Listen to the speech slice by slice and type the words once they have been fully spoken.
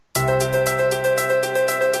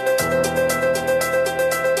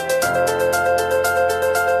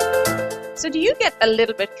get a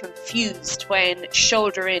little bit confused when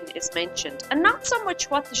shoulder in is mentioned, and not so much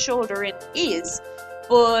what the shoulder in is,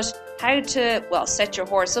 but how to, well, set your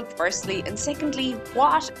horse up firstly, and secondly,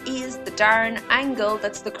 what is the darn angle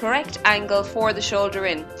that's the correct angle for the shoulder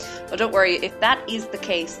in? Well, don't worry, if that is the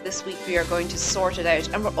case, this week we are going to sort it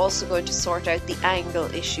out, and we're also going to sort out the angle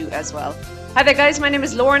issue as well. Hi there guys, my name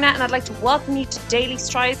is Lorna and I'd like to welcome you to Daily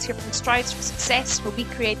Strides here from Strides for Success, where we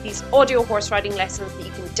create these audio horse riding lessons that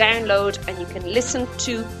you can download and you can listen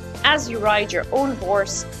to as you ride your own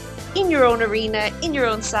horse, in your own arena, in your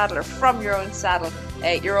own saddle, or from your own saddle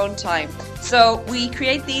at your own time. So we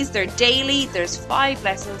create these, they're daily, there's 5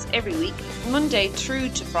 lessons every week, Monday through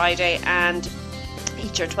to Friday, and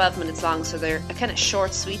each are 12 minutes long, so they're kind of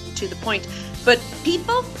short, sweet, and to the point. But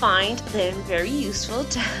people find them very useful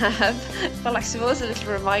to have, well, I suppose a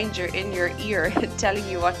little reminder in your ear telling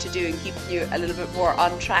you what to do and keeping you a little bit more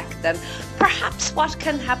on track than perhaps what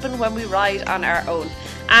can happen when we ride on our own.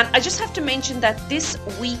 And I just have to mention that this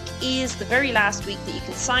week is the very last week that you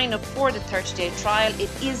can sign up for the 30-day trial.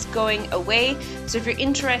 It is going away. So if you're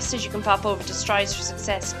interested, you can pop over to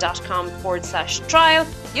stridesforsuccess.com/trial.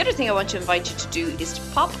 The other thing I want to invite you to do is to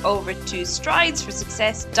pop over to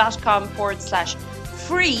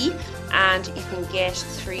stridesforsuccess.com/free, and you can get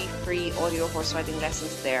 3 free audio horse riding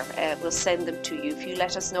lessons there. We'll send them to you. If you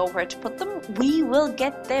let us know where to put them, we will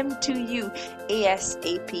get them to you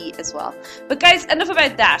ASAP as well. But guys, enough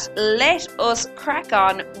about that. Let us crack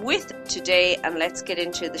on with today and let's get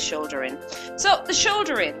into the shoulder in. So the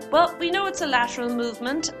shoulder in, well, we know it's a lateral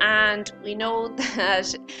movement, and we know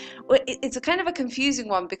that it's a kind of a confusing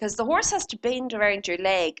one because the horse has to bend around your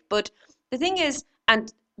leg, but the thing is,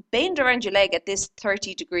 and bend around your leg at this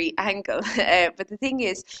 30-degree angle. But the thing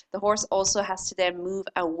is, the horse also has to then move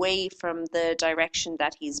away from the direction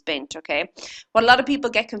that he's bent, okay? What a lot of people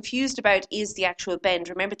get confused about is the actual bend.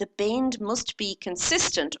 Remember, the bend must be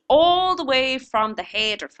consistent all the way from the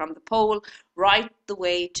head or from the pole right the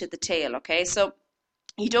way to the tail, okay? So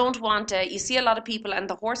you don't want you see a lot of people and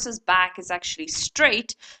the horse's back is actually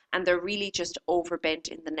straight and they're really just overbent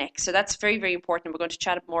in the neck. So that's very, very important. We're going to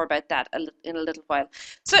chat more about that in a little while.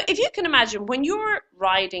 So if you can imagine when you're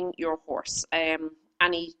riding your horse,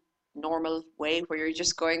 any normal way where you're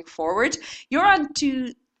just going forward, you're on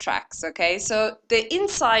 2 tracks, okay? So the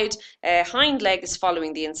inside hind leg is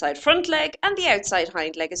following the inside front leg, and the outside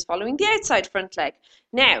hind leg is following the outside front leg.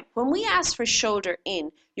 Now, when we ask for shoulder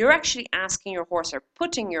in, you're actually asking your horse or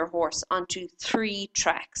putting your horse onto 3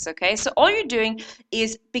 tracks, okay? So all you're doing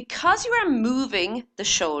is, because you are moving the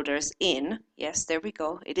shoulders in, yes, there we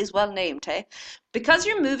go, it is well named, hey? Because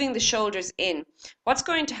you're moving the shoulders in, what's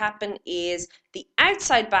going to happen is the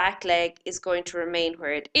outside back leg is going to remain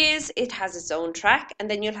where it is. It has its own track,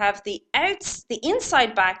 and then you'll have the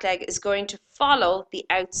inside back leg is going to follow the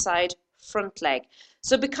outside front leg.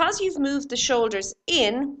 So because you've moved the shoulders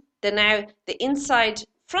in, then now the inside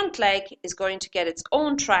front leg is going to get its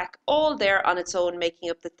own track all there on its own, making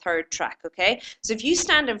up the 3rd track, okay? So if you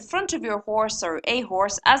stand in front of your horse or a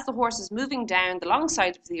horse, as the horse is moving down the long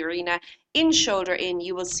side of the arena, in shoulder in,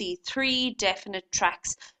 you will see 3 definite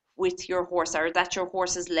tracks with your horse, or that your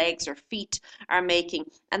horse's legs or feet are making.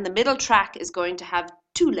 And the middle track is going to have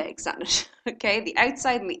 2 legs on it, okay? The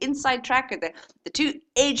outside and the inside track, or the 2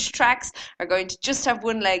 edge tracks, are going to just have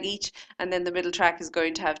 1 leg each, and then the middle track is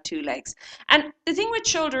going to have 2 legs. And the thing with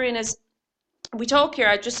shoulder in is, we talk here,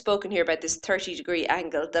 I've just spoken here about this 30-degree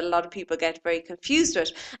angle that a lot of people get very confused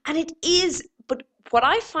with, and it is, but what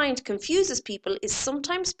I find confuses people is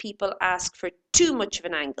sometimes people ask for too much of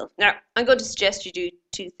an angle. Now, I'm going to suggest you do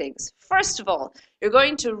 2 things. First of all, you're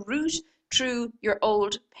going to root through your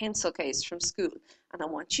old pencil case from school, and I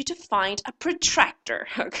want you to find a protractor,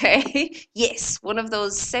 okay? Yes, one of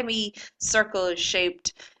those semi-circle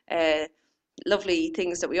shaped lovely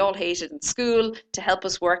things that we all hated in school to help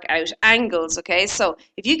us work out angles, okay? So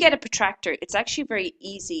if you get a protractor, it's actually very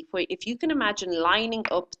easy. If you can imagine lining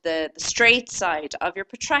up the straight side of your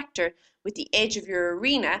protractor with the edge of your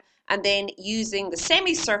arena, and then using the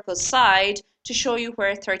semicircle side to show you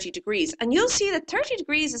where 30 degrees. And you'll see that 30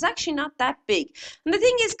 degrees is actually not that big. And the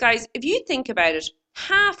thing is, guys, if you think about it,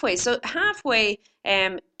 halfway,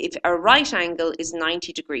 if a right angle is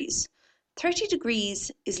 90 degrees, 30 degrees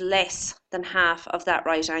is less than half of that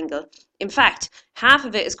right angle. In fact, half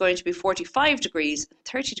of it is going to be 45 degrees.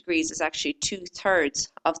 30 degrees is actually 2/3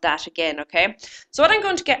 of that again, okay? So what I'm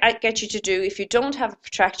going to get you to do, if you don't have a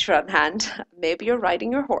protractor on hand, maybe you're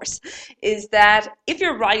riding your horse, is that if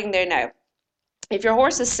you're riding there now, if your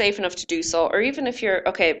horse is safe enough to do so, or even if you're,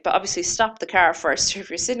 okay, but obviously stop the car first, or if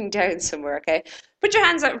you're sitting down somewhere, okay, put your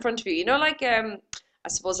hands out in front of you, you know, like I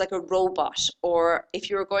suppose, like a robot, or if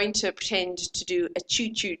you were going to pretend to do a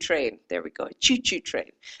choo-choo train, there we go, a choo-choo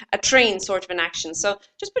train, a train sort of an action. So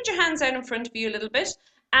just put your hands out in front of you a little bit,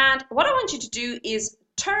 and what I want you to do is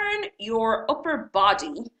turn your upper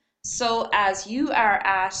body so as you are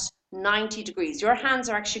at 90 degrees. Your hands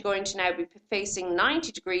are actually going to now be facing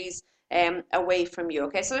 90 degrees away from you.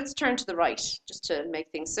 Okay, so let's turn to the right, just to make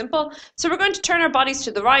things simple. So we're going to turn our bodies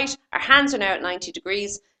to the right. Our hands are now at 90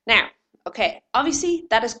 degrees. Now, okay, obviously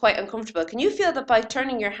that is quite uncomfortable. Can you feel that by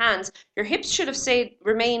turning your hands, your hips should have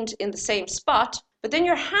remained in the same spot, but then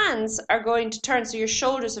your hands are going to turn, so your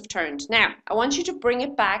shoulders have turned. Now, I want you to bring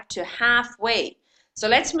it back to halfway. So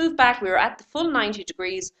let's move back. We were at the full 90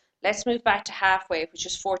 degrees. Let's move back to halfway, which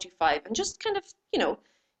is 45. And just kind of,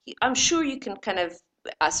 I'm sure you can kind of,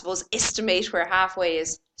 I suppose, estimate where halfway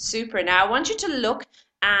is. Super. Now, I want you to look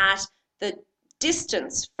at the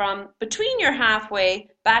distance from between your halfway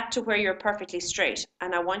back to where you're perfectly straight.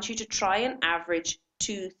 And I want you to try and average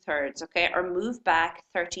 2/3, okay? Or move back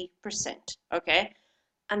 30%, okay?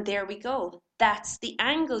 And there we go. That's the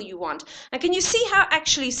angle you want. And can you see how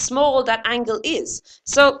actually small that angle is?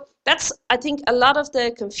 So that's, I think, a lot of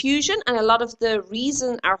the confusion and a lot of the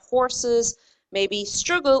reason our horses maybe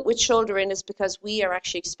struggle with shoulder in is because we are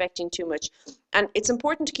actually expecting too much. And it's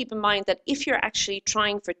important to keep in mind that if you're actually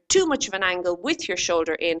trying for too much of an angle with your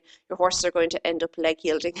shoulder in, your horses are going to end up leg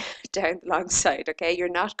yielding down the long side, okay? You're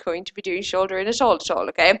not going to be doing shoulder in at all,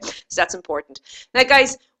 okay? So that's important. Now,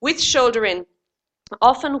 guys, with shoulder in,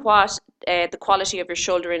 often what the quality of your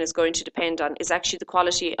shoulder in is going to depend on is actually the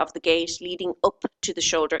quality of the gait leading up to the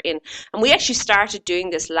shoulder in. And we actually started doing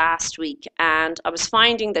this last week, and I was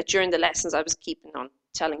finding that during the lessons I was keeping on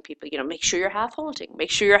telling people, make sure you're half halting,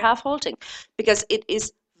 because it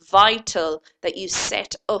is vital that you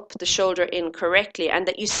set up the shoulder in correctly, and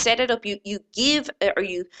that you set it up, you give, or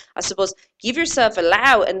you, I suppose,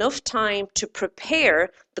 allow enough time to prepare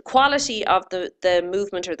the quality of the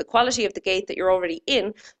movement or the quality of the gait that you're already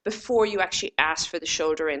in before you actually ask for the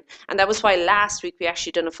shoulder in. And that was why last week we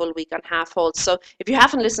actually done a full week on half halts. So if you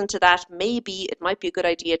haven't listened to that, maybe it might be a good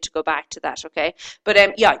idea to go back to that, okay?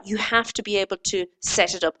 But yeah, you have to be able to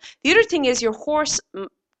set it up. The other thing is your horse,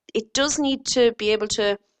 it does need to be able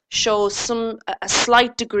to show a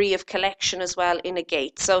slight degree of collection as well in a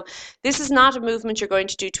gait. So this is not a movement you're going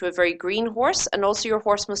to do to a very green horse, and also your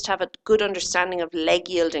horse must have a good understanding of leg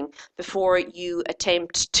yielding before you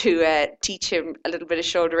attempt to teach him a little bit of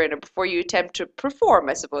shoulder in, or before you attempt to perform,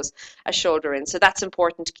 I suppose, a shoulder in. So that's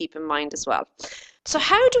important to keep in mind as well. So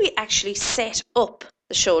how do we actually set up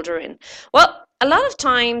the shoulder in? Well, a lot of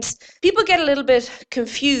times people get a little bit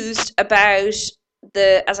confused about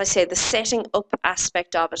as I say, the setting up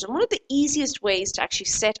aspect of it. And one of the easiest ways to actually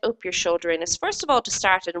set up your shoulder in is, first of all, to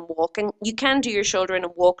start it in walk. And you can do your shoulder in a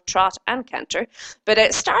walk, trot and canter,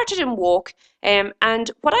 but start it in walk. And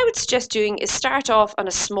what I would suggest doing is start off on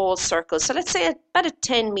a small circle. So let's say about a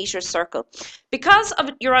 10-meter circle. Because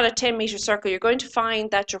you're on a 10-meter circle, you're going to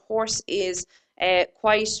find that your horse is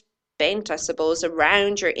quite bent, I suppose,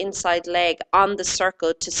 around your inside leg on the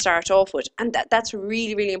circle to start off with. And that's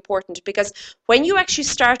really, really important, because when you actually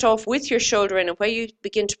start off with your shoulder in and when you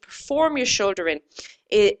begin to perform your shoulder in,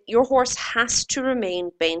 your horse has to remain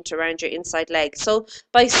bent around your inside leg. So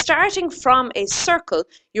by starting from a circle,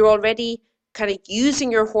 you're already kind of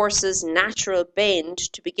using your horse's natural bend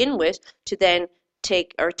to begin with to then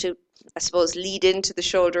take, or to, I suppose, lead into the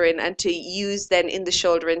shoulder in, and to use then in the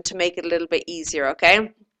shoulder in to make it a little bit easier,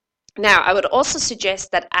 okay? Now, I would also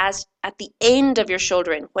suggest that at the end of your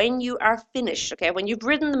shoulder in, when you are finished, okay, when you've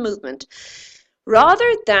ridden the movement, rather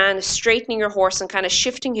than straightening your horse and kind of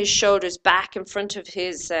shifting his shoulders back in front of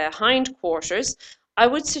his hindquarters, I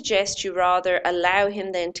would suggest you rather allow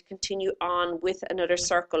him then to continue on with another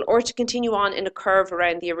circle, or to continue on in a curve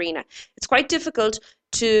around the arena. It's quite difficult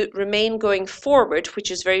to remain going forward, which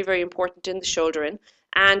is very, very important in the shoulder in,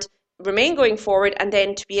 and remain going forward and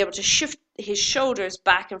then to be able to shift his shoulders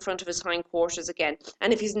back in front of his hindquarters again.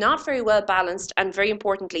 And if he's not very well balanced, and very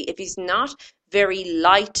importantly, if he's not very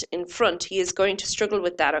light in front, he is going to struggle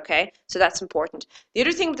with that, okay? So that's important. The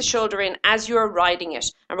other thing with the shoulder in, as you're riding it,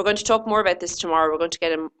 and we're going to talk more about this tomorrow, we're going to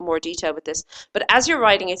get in more detail with this, but as you're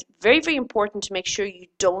riding it, very, very important to make sure you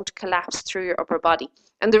don't collapse through your upper body.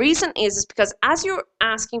 And the reason is because as you're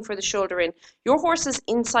asking for the shoulder in, your horse's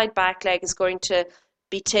inside back leg is going to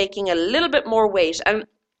be taking a little bit more weight. And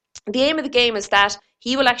the aim of the game is that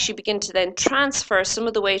he will actually begin to then transfer some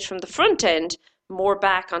of the weight from the front end more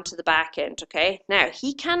back onto the back end, okay? Now,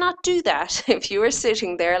 he cannot do that if you are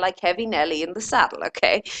sitting there like Heavy Nelly in the saddle,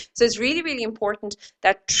 okay? So it's really, really important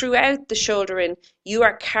that throughout the shoulder in, you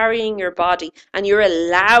are carrying your body and you're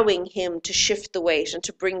allowing him to shift the weight and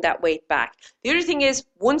to bring that weight back. The other thing is,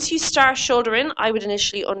 once you start shoulder in, I would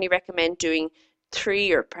initially only recommend doing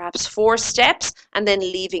 3 or perhaps 4 steps and then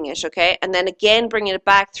leaving it, okay? And then again bringing it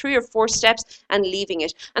back 3 or 4 steps and leaving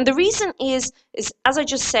it. And the reason is as I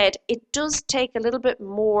just said, it does take a little bit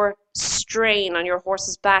more strain on your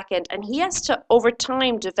horse's back end, and he has to over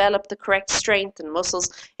time develop the correct strength and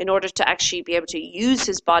muscles in order to actually be able to use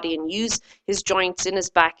his body and use his joints in his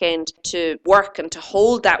back end to work and to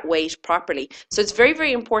hold that weight properly. So it's very,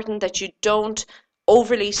 very important that you don't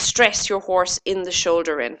overly stress your horse in the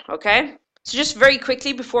shoulder in, okay? So just very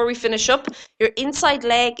quickly before we finish up, your inside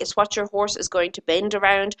leg is what your horse is going to bend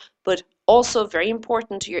around, but also very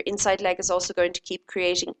important, your inside leg is also going to keep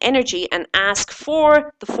creating energy and ask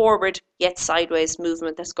for the forward yet sideways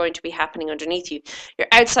movement that's going to be happening underneath you. Your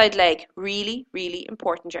outside leg, really, really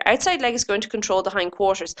important. Your outside leg is going to control the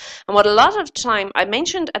hindquarters. And what a lot of time, I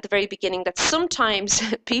mentioned at the very beginning that sometimes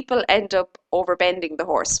people end up overbending the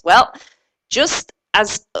horse. Well, just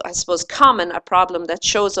as I suppose common a problem that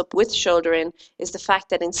shows up with shoulder in is the fact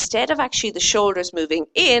that instead of actually the shoulders moving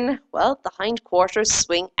in, well, the hindquarters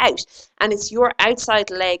swing out, and it's your outside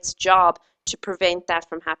leg's job to prevent that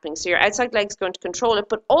from happening. So your outside leg is going to control it,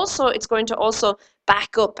 but also it's going to also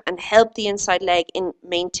back up and help the inside leg in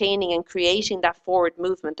maintaining and creating that forward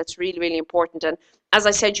movement. That's really, really important. And as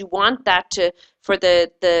I said, you want that for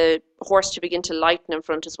the horse to begin to lighten in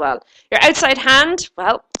front as well. Your outside hand,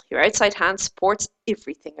 well, your outside hand supports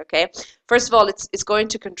everything, okay? First of all, it's going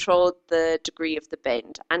to control the degree of the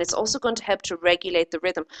bend, and it's also going to help to regulate the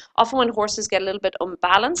rhythm. Often when horses get a little bit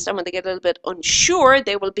unbalanced and when they get a little bit unsure,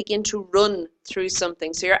 they will begin to run through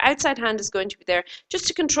something. So your outside hand is going to be there just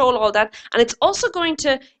to control all that, and it's also going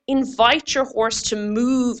to invite your horse to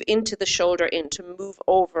move into the shoulder in, to move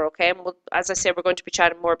over, okay? And as I said, we're going to be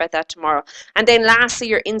chatting more about that tomorrow. And then lastly,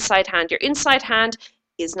 your inside hand. Your inside hand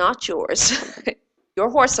is not yours. Your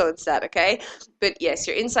horse owns that, okay? But yes,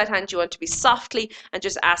 your inside hand, you want to be softly and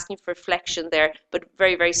just asking for flexion there, but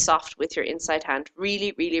very, very soft with your inside hand.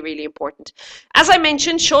 Really, really, really important. As I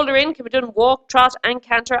mentioned, shoulder in can be done walk, trot, and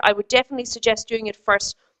canter. I would definitely suggest doing it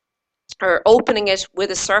first, or opening it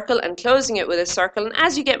with a circle and closing it with a circle. And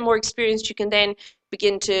as you get more experienced, you can then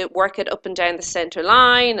begin to work it up and down the center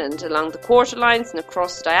line and along the quarter lines and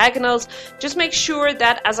across the diagonals. Just make sure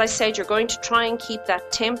that, as I said, you're going to try and keep that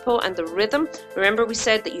tempo and the rhythm. Remember, we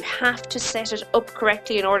said that you have to set it up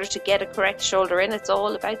correctly in order to get a correct shoulder in. It's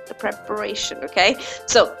all about the preparation, okay?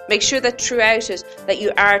 So make sure that throughout it that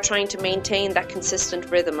you are trying to maintain that consistent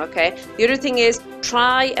rhythm, okay? The other thing is,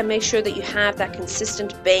 try and make sure that you have that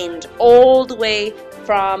consistent bend all the way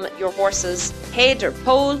from your horse's head or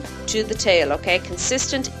pole to the tail, okay?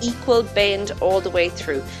 Consistent, equal bend all the way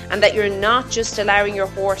through. And that you're not just allowing your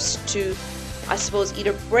horse to, I suppose,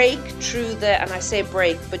 either break through and I say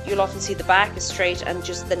break, but you'll often see the back is straight and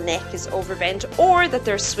just the neck is overbent, or that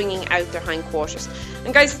they're swinging out their hindquarters.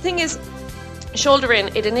 And guys, the thing is, shoulder in,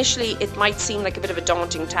 it might seem like a bit of a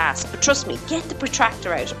daunting task, but trust me, get the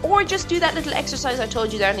protractor out, or just do that little exercise I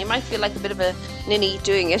told you there, and you might feel like a bit of a ninny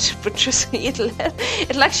doing it, but trust me, it'll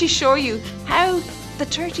actually show you how the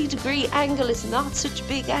 30-degree angle is not such a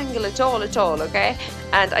big angle at all, okay?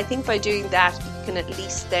 And I think by doing that, you can at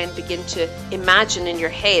least then begin to imagine in your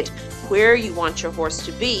head where you want your horse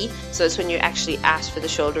to be, so it's when you actually ask for the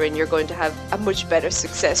shoulder in, you're going to have a much better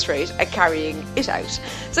success rate at carrying it out.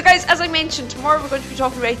 So guys, as I mentioned, tomorrow we're going to be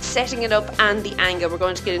talking about setting it up and the angle. We're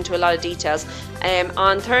going to get into a lot of details. On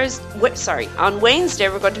Wednesday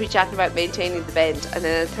we're going to be chatting about maintaining the bend, and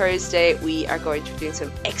then on Thursday we are going to be doing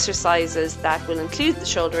some exercises that will include the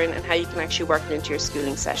shoulder in and how you can actually work it into your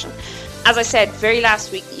schooling session. As I said very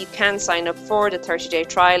last week, you can sign up for the 30-day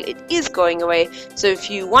trial. It is going away, so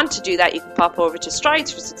if you want to do that, you can pop over to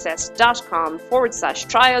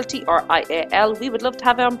stridesforsuccess.com/trial, TRIAL. We would love to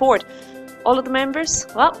have you on board. All of the members,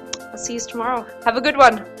 well, I'll see you tomorrow. Have a good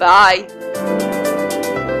one. Bye.